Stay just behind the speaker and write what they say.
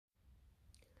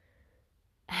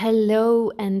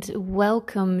Hello and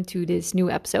welcome to this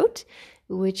new episode,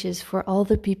 which is for all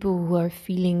the people who are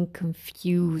feeling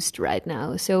confused right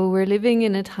now. So we're living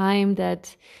in a time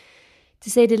that,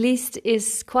 to say the least,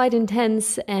 is quite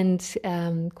intense and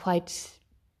quite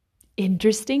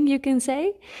interesting, you can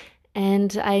say.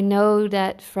 And I know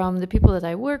that from the people that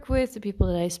I work with, the people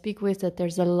that I speak with, that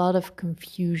there's a lot of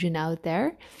confusion out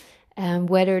there.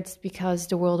 Whether it's because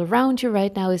the world around you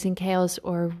right now is in chaos,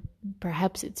 or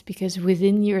perhaps it's because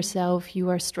within yourself you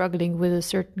are struggling with a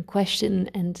certain question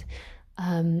and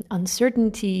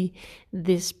uncertainty,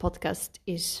 this podcast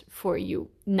is for you.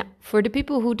 Now, for the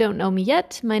people who don't know me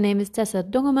yet, my name is Tessa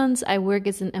Dongemans. I work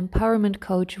as an empowerment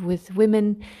coach with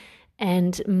women,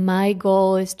 and my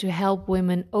goal is to help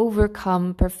women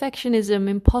overcome perfectionism,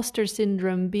 imposter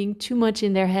syndrome, being too much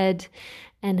in their head,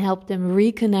 and help them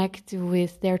reconnect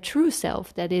with their true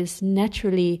self that is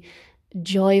naturally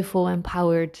joyful,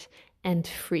 empowered, and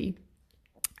free.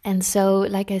 And so,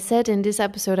 like I said, in this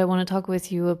episode, I want to talk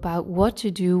with you about what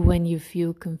to do when you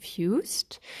feel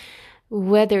confused,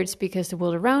 whether it's because the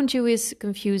world around you is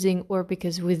confusing or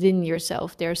because within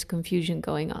yourself there's confusion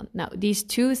going on. Now, these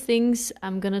two things,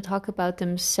 I'm going to talk about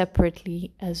them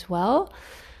separately as well.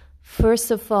 First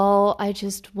of all, I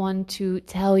just want to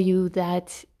tell you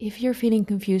that if you're feeling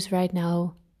confused right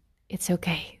now, it's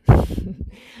okay.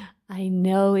 I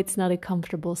know it's not a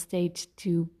comfortable state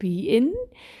to be in.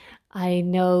 I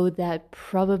know that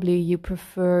probably you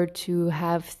prefer to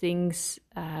have things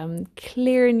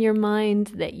clear in your mind,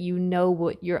 that you know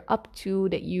what you're up to,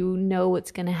 that you know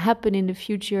what's going to happen in the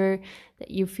future,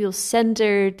 that you feel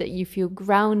centered, that you feel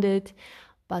grounded.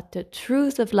 But the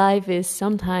truth of life is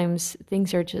sometimes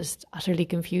things are just utterly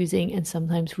confusing and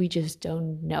sometimes we just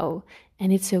don't know.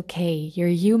 And it's okay. You're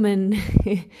human.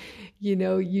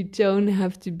 You don't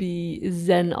have to be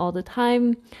zen all the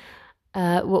time.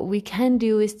 What we can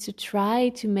do is to try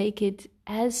to make it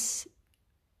as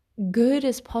good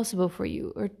as possible for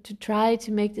you, or to try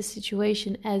to make the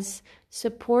situation as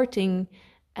supporting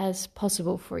as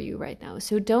possible for you right now.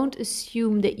 So don't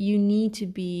assume that you need to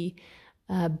be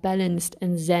balanced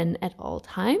and zen at all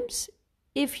times.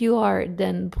 If you are,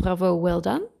 then bravo, well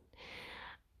done.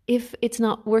 If it's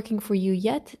not working for you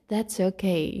yet, that's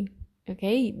okay.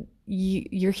 Okay,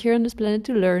 you're here on this planet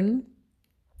to learn.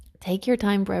 Take your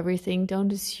time for everything.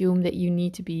 Don't assume that you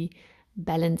need to be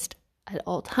balanced at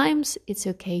all times. It's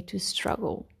okay to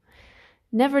struggle.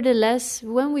 Nevertheless,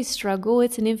 when we struggle,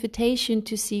 it's an invitation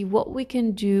to see what we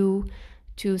can do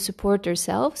to support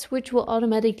ourselves, which will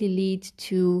automatically lead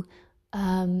to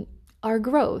our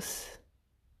growth.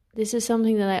 This is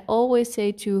something that I always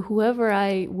say to whoever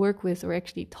I work with, or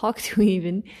actually talk to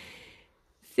even.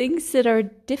 Things that are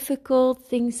difficult,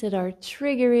 things that are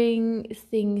triggering,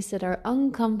 things that are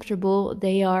uncomfortable,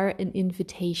 they are an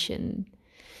invitation.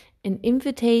 An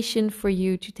invitation for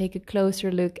you to take a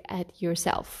closer look at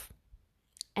yourself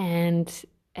and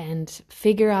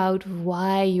figure out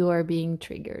why you are being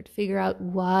triggered, figure out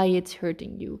why it's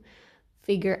hurting you.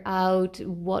 Figure out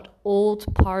what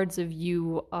old parts of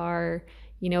you are,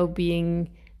 being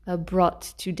brought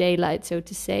to daylight, so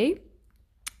to say.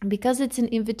 Because it's an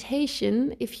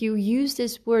invitation, if you use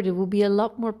this word, it will be a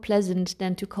lot more pleasant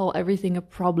than to call everything a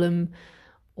problem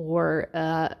or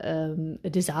a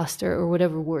disaster, or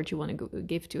whatever word you want to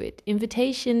give to it.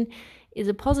 Invitation is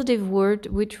a positive word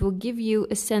which will give you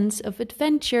a sense of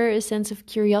adventure, a sense of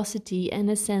curiosity, and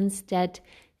a sense that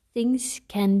things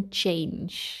can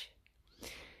change.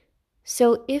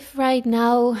 So if right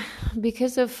now,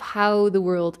 because of how the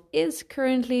world is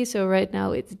currently, so right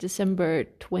now it's December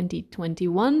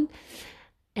 2021,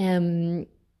 the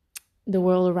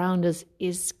world around us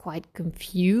is quite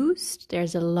confused.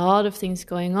 There's a lot of things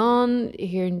going on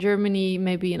here in Germany,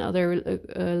 maybe in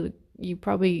other, you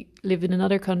probably live in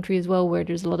another country as well, where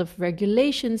there's a lot of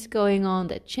regulations going on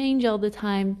that change all the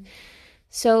time.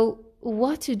 So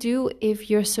what to do if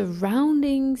your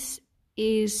surroundings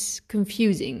is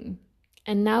confusing?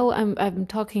 And now I'm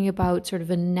talking about sort of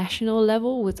a national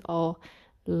level with all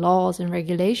laws and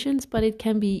regulations, but it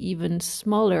can be even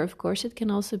smaller, of course. It can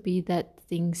also be that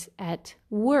things at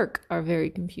work are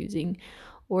very confusing,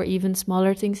 or even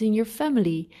smaller things in your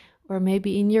family, or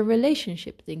maybe in your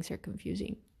relationship, things are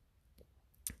confusing.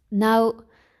 Now,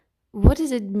 what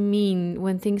does it mean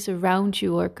when things around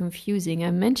you are confusing?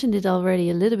 I mentioned it already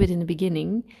a little bit in the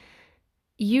beginning.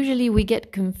 Usually we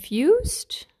get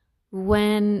confused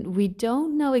when we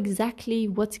don't know exactly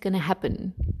what's going to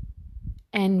happen.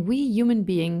 And we human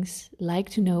beings like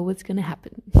to know what's going to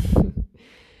happen.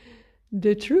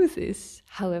 The truth is,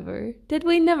 however, that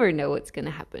we never know what's going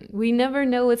to happen. We never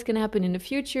know what's going to happen in the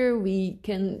future. We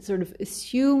can sort of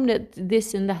assume that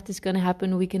this and that is going to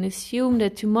happen. We can assume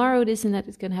that tomorrow this and that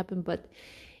is going to happen. But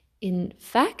in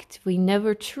fact, we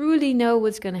never truly know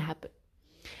what's going to happen.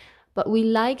 But we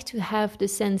like to have the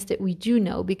sense that we do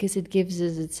know because it gives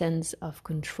us a sense of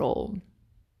control.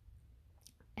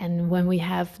 And when we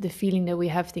have the feeling that we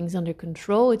have things under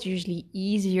control, it's usually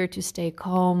easier to stay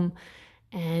calm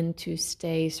and to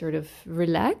stay sort of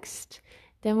relaxed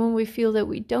than when we feel that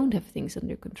we don't have things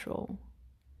under control.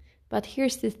 But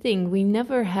here's the thing, we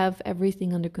never have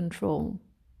everything under control.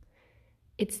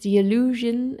 It's the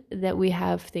illusion that we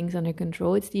have things under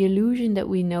control. It's the illusion that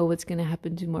we know what's going to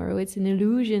happen tomorrow. It's an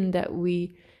illusion that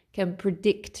we can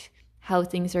predict how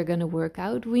things are going to work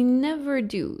out. We never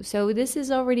do. So this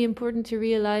is already important to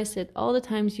realize that all the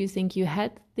times you think you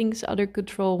had things under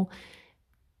control,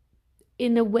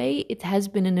 in a way, it has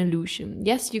been an illusion.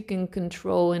 Yes, you can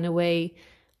control in a way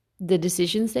the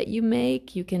decisions that you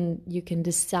make. You can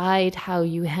decide how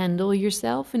you handle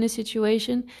yourself in a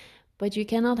situation, but you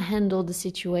cannot handle the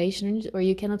situations, or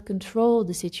you cannot control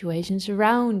the situations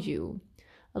around you.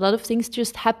 A lot of things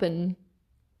just happen,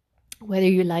 whether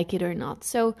you like it or not.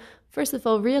 So first of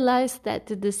all, realize that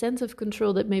the sense of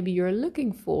control that maybe you're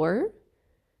looking for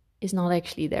is not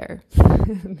actually there.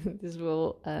 This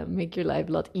will make your life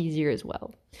a lot easier as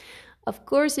well. Of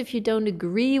course, if you don't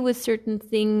agree with certain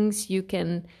things, you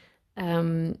can,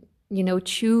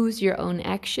 choose your own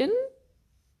action.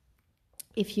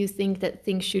 If you think that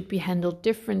things should be handled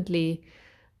differently,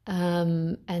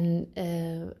 and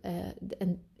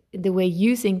the way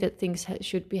you think that things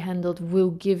should be handled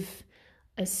will give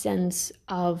a sense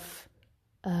of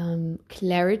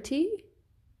clarity.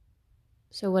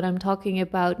 So what I'm talking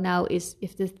about now is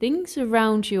if the things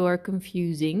around you are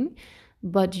confusing,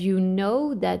 but you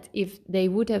know that if they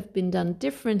would have been done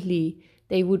differently,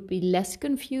 they would be less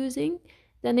confusing,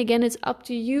 then again, it's up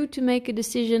to you to make a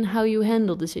decision how you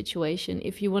handle the situation.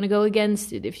 If you want to go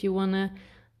against it, if you want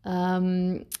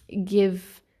to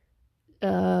give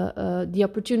the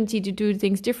opportunity to do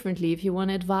things differently, if you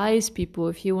want to advise people,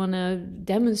 if you want to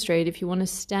demonstrate, if you want to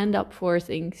stand up for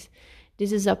things,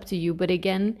 this is up to you. But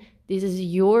again, this is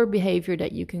your behavior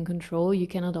that you can control. You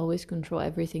cannot always control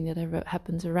everything that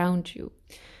happens around you.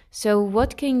 So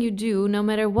what can you do, no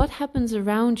matter what happens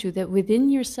around you, that within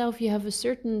yourself you have a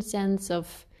certain sense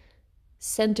of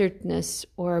centeredness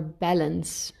or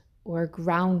balance or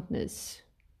groundness?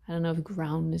 I don't know if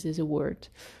groundness is a word.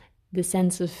 The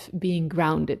sense of being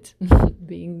grounded,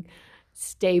 being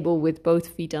stable with both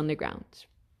feet on the ground.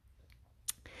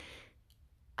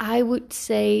 I would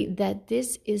say that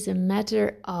this is a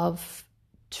matter of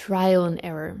trial and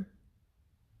error.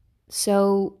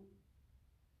 So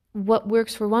what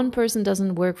works for one person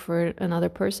doesn't work for another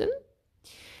person.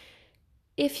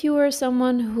 If you are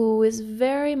someone who is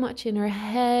very much in her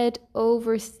head,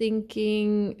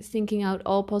 overthinking, thinking out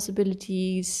all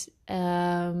possibilities,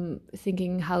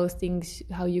 thinking how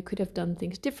you could have done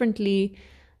things differently,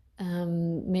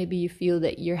 maybe you feel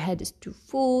that your head is too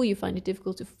full, you find it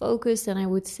difficult to focus, then I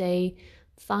would say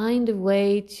find a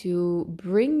way to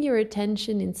bring your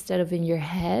attention, instead of in your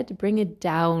head, bring it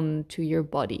down to your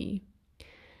body.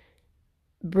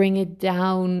 Bring it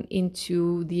down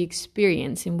into the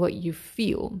experience, in what you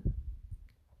feel.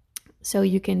 So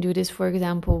you can do this, for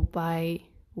example, by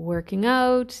working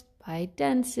out, by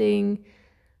dancing,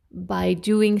 by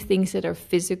doing things that are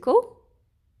physical.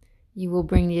 You will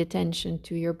bring the attention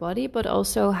to your body, but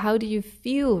also how do you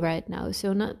feel right now?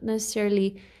 So not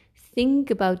necessarily think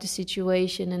about the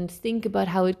situation and think about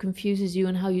how it confuses you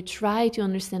and how you try to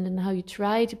understand it and how you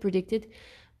try to predict it,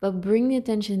 but bring the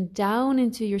attention down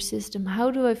into your system.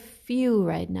 How do I feel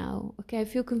right now? Okay, I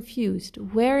feel confused.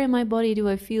 Where in my body do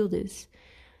I feel this?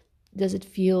 Does it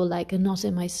feel like a knot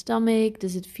in my stomach?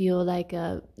 Does it feel like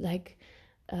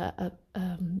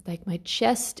my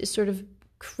chest is sort of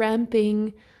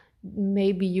cramping?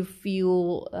 Maybe you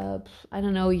feel,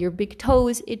 your big toe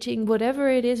is itching. Whatever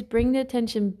it is, bring the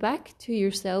attention back to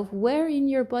yourself. Where in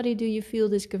your body do you feel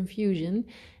this confusion?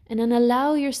 And then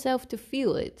allow yourself to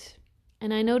feel it.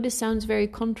 And I know this sounds very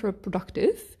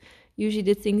counterproductive. Usually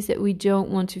the things that we don't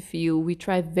want to feel, we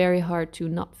try very hard to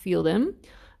not feel them,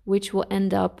 which will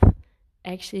end up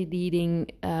actually leading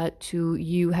to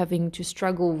you having to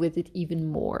struggle with it even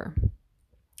more.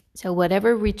 So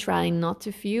whatever we try not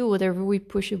to feel, whatever we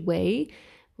push away,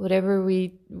 whatever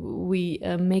we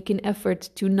make an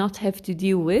effort to not have to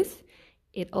deal with,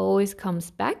 it always comes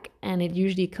back, and it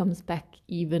usually comes back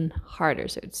even harder,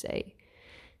 so to say.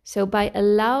 So by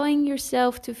allowing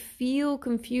yourself to feel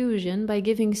confusion, by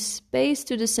giving space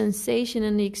to the sensation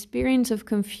and the experience of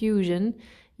confusion,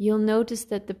 you'll notice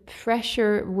that the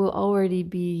pressure will already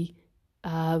be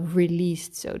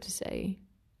released, so to say.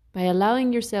 By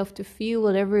allowing yourself to feel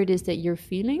whatever it is that you're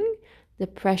feeling, the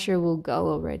pressure will go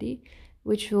already,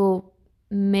 which will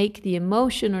make the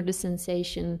emotion or the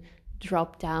sensation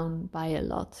drop down by a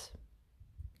lot.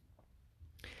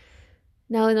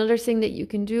 Now, another thing that you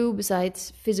can do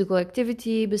besides physical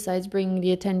activity, besides bringing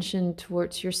the attention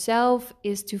towards yourself,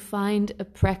 is to find a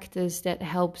practice that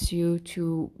helps you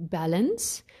to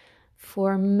balance.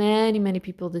 For many, many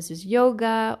people, this is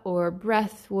yoga or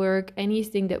breath work,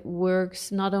 anything that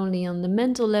works not only on the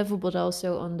mental level, but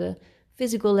also on the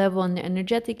physical level, on the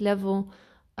energetic level.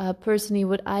 Personally,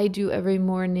 what I do every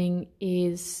morning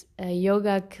is a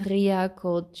yoga kriya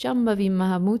called Shambhavi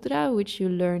Mahamudra, which you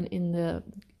learn in the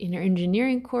inner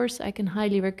engineering course I can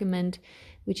highly recommend,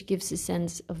 which gives a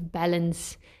sense of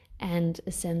balance and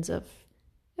a sense of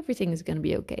everything is going to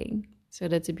be okay. So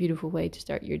that's a beautiful way to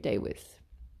start your day with.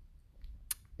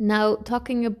 Now,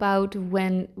 talking about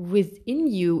when within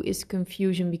you is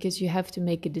confusion because you have to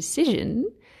make a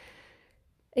decision,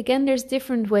 again, there's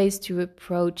different ways to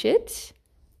approach it.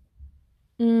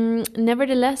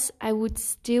 Nevertheless, I would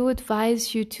still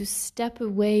advise you to step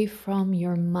away from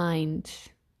your mind,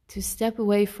 to step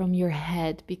away from your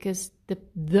head, because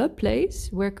the place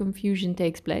where confusion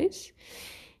takes place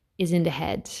is in the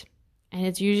head. And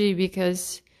it's usually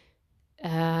because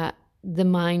the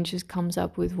mind just comes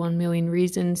up with 1 million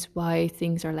reasons why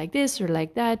things are like this or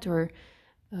like that, or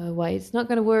why it's not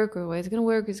going to work, or why it's going to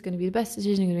work, it's going to be the best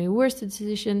decision, it's going to be the worst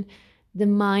decision. The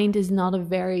mind is not a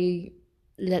very,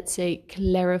 let's say,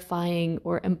 clarifying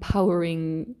or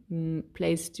empowering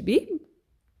place to be.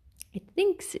 It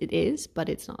thinks it is, but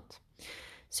it's not.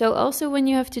 So also when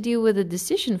you have to deal with a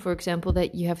decision, for example,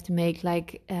 that you have to make,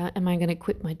 like, am I going to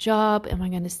quit my job? Am I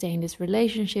going to stay in this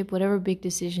relationship? Whatever big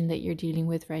decision that you're dealing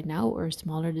with right now, or a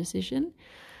smaller decision.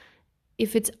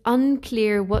 If it's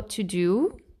unclear what to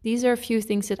do, these are a few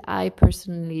things that I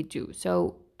personally do.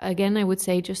 So again, I would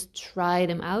say just try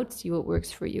them out, see what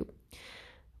works for you.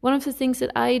 One of the things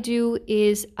that I do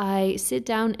is I sit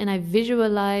down and I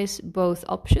visualize both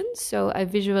options. So I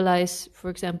visualize, for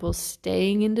example,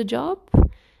 staying in the job,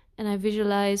 and I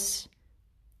visualize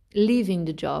leaving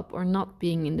the job or not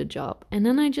being in the job. And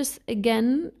then I just,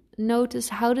 again, notice,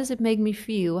 how does it make me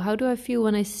feel? How do I feel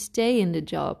when I stay in the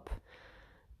job?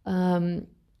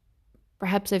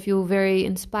 Perhaps I feel very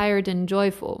inspired and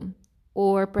joyful.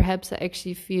 Or perhaps I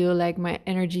actually feel like my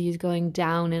energy is going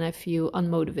down and I feel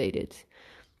unmotivated.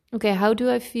 Okay, how do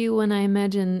I feel when I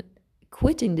imagine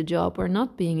quitting the job or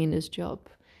not being in this job?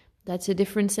 That's a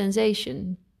different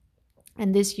sensation.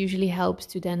 And this usually helps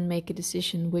to then make a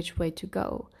decision which way to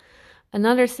go.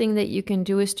 Another thing that you can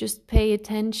do is just pay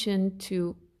attention.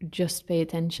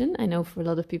 I know for a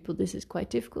lot of people this is quite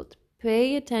difficult.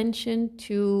 Pay attention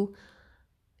to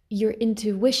your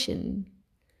intuition.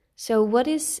 So what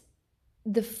is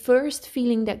the first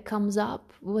feeling that comes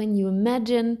up when you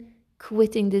imagine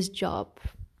quitting this job?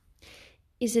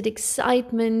 Is it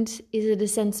excitement? Is it a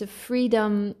sense of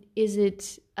freedom? Is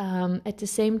it at the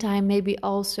same time maybe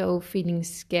also feeling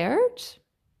scared?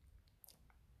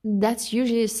 That's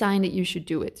usually a sign that you should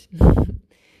do it.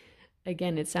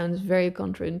 Again, it sounds very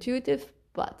counterintuitive,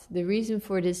 but the reason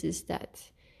for this is that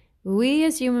we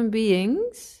as human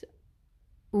beings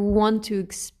want to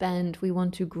expand, we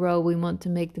want to grow, we want to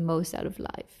make the most out of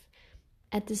life.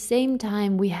 At the same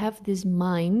time, we have this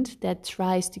mind that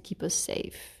tries to keep us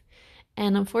safe.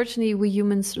 And unfortunately, we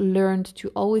humans learned to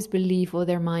always believe what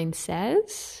their mind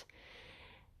says,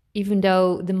 even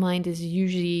though the mind is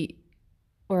usually,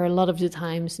 or a lot of the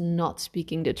times, not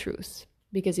speaking the truth.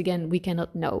 Because again, we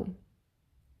cannot know.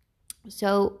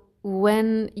 So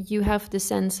when you have the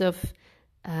sense of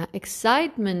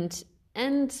excitement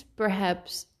and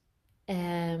perhaps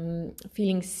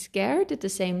feeling scared at the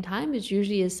same time, it's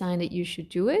usually a sign that you should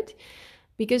do it,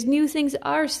 because new things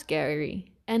are scary.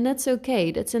 And that's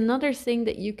okay. That's another thing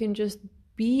that you can just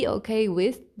be okay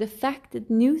with. The fact that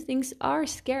new things are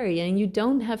scary and you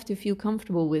don't have to feel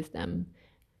comfortable with them.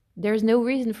 There's no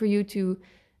reason for you to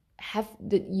have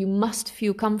that you must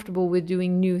feel comfortable with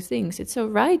doing new things. It's all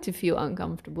right to feel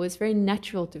uncomfortable. It's very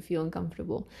natural to feel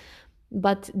uncomfortable.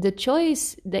 But the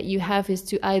choice that you have is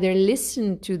to either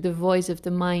listen to the voice of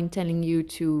the mind telling you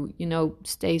to,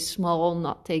 stay small,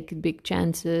 not take big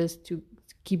chances, to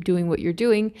keep doing what you're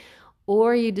doing,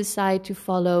 or you decide to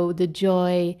follow the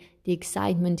joy, the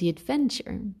excitement, the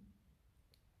adventure.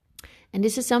 And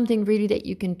this is something really that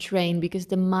you can train, because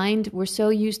the mind, we're so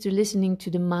used to listening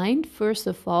to the mind, first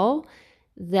of all,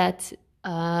 that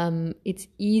it's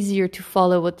easier to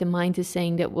follow what the mind is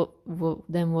saying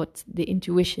than what the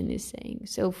intuition is saying.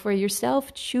 So for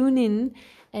yourself, tune in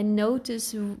and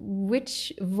notice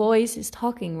which voice is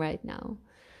talking right now.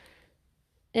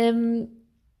 And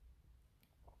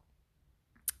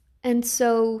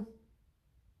so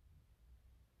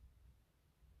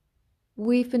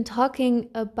we've been talking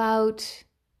about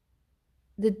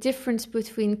the difference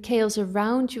between chaos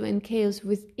around you and chaos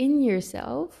within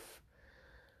yourself.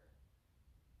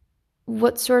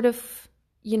 What sort of,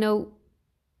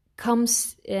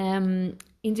 comes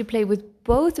into play with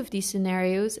both of these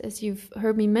scenarios, as you've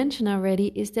heard me mention already,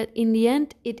 is that in the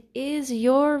end, it is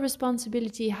your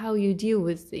responsibility how you deal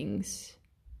with things.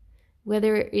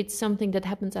 Whether it's something that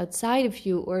happens outside of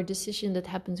you or a decision that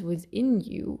happens within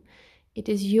you, it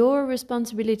is your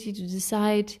responsibility to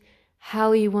decide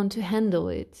how you want to handle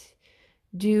it.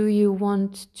 Do you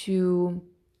want to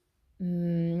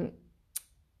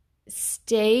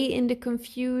stay in the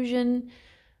confusion?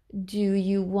 Do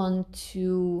you want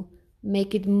to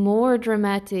make it more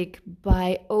dramatic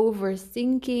by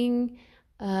overthinking?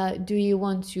 Do you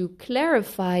want to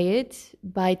clarify it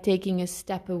by taking a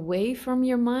step away from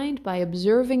your mind, by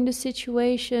observing the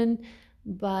situation,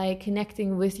 by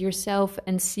connecting with yourself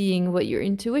and seeing what your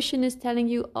intuition is telling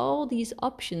you? All these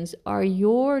options are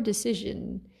your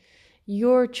decision,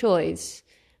 your choice.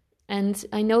 And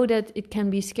I know that it can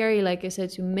be scary, like I said,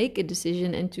 to make a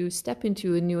decision and to step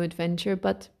into a new adventure,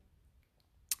 but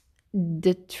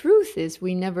the truth is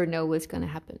we never know what's going to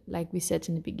happen, like we said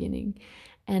in the beginning.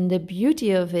 And the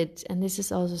beauty of it, and this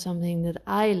is also something that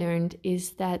I learned,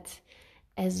 is that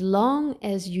as long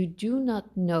as you do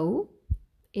not know,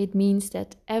 it means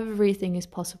that everything is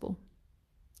possible.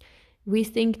 We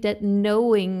think that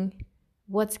knowing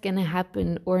what's going to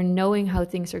happen or knowing how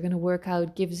things are going to work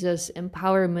out gives us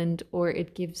empowerment or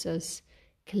it gives us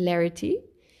clarity.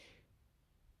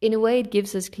 In a way, it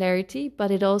gives us clarity, but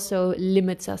it also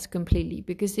limits us completely.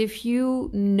 Because if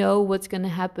you know what's going to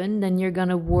happen, then you're going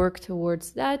to work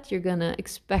towards that. You're going to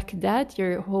expect that.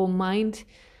 Your whole mind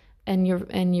and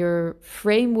your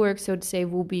framework, so to say,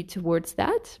 will be towards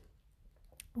that.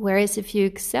 Whereas if you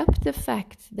accept the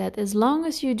fact that as long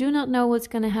as you do not know what's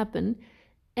going to happen,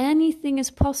 anything is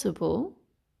possible,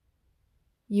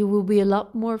 you will be a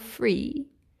lot more free.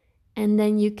 And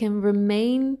then you can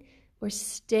remain or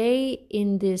stay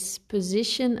in this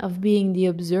position of being the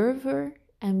observer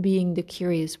and being the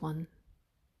curious one.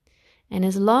 And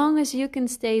as long as you can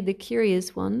stay the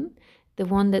curious one, the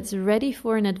one that's ready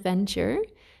for an adventure,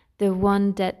 the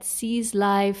one that sees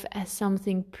life as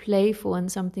something playful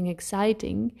and something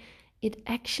exciting, it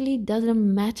actually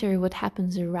doesn't matter what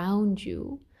happens around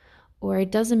you, or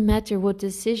it doesn't matter what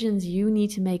decisions you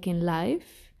need to make in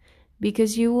life.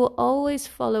 Because you will always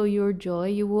follow your joy,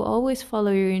 you will always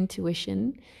follow your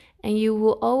intuition, and you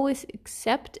will always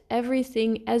accept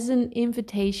everything as an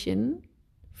invitation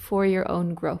for your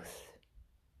own growth.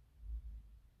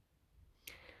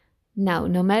 Now,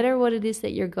 no matter what it is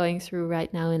that you're going through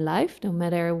right now in life, no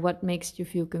matter what makes you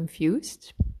feel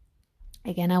confused,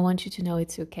 again, I want you to know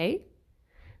it's okay.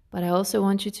 But I also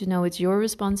want you to know it's your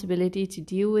responsibility to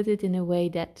deal with it in a way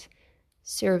that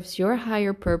serves your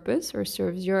higher purpose or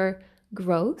serves your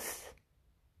growth.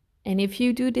 And if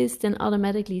you do this, then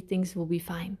automatically things will be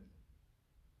fine.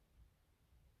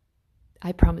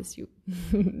 I promise you.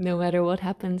 No matter what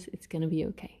happens, it's going to be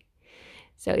okay.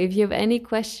 So if you have any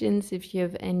questions, if you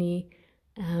have any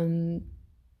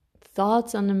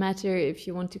thoughts on the matter, if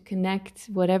you want to connect,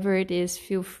 whatever it is,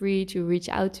 feel free to reach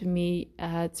out to me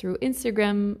through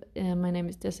Instagram. My name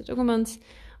is Tessa Dongemans,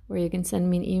 or you can send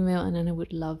me an email and then I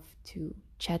would love to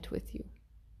chat with you.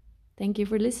 Thank you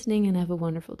for listening and have a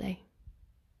wonderful day.